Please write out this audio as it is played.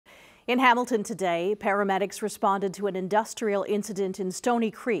In Hamilton today, paramedics responded to an industrial incident in Stoney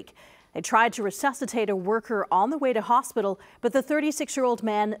Creek. They tried to resuscitate a worker on the way to hospital, but the 36-year-old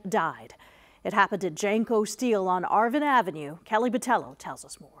man died. It happened at Janco Steel on Arvin Avenue. Kelly Botello tells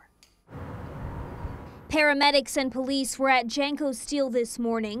us more. Paramedics and police were at Janco Steel this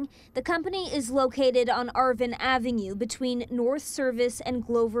morning. The company is located on Arvin Avenue between North Service and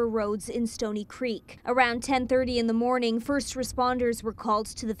Glover Roads in Stoney Creek. Around 10:30 in the morning, first responders were called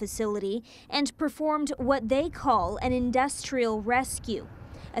to the facility and performed what they call an industrial rescue.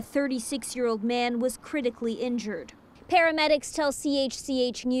 A 36-year-old man was critically injured. Paramedics tell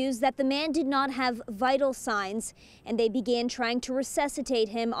CHCH News that the man did not have vital signs, and they began trying to resuscitate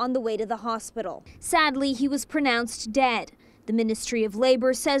him on the way to the hospital. Sadly, he was pronounced dead. The Ministry of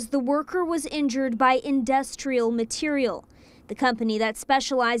Labor says the worker was injured by industrial material. The company that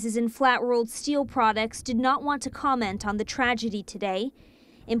specializes in flat-rolled steel products did not want to comment on the tragedy today.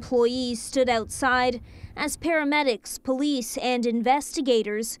 Employees stood outside as paramedics, police, and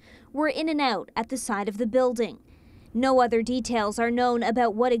investigators were in and out at the side of the building. No other details are known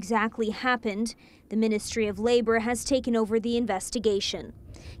about what exactly happened. The Ministry of Labor has taken over the investigation.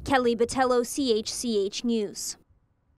 Kelly Botello, CHCH News.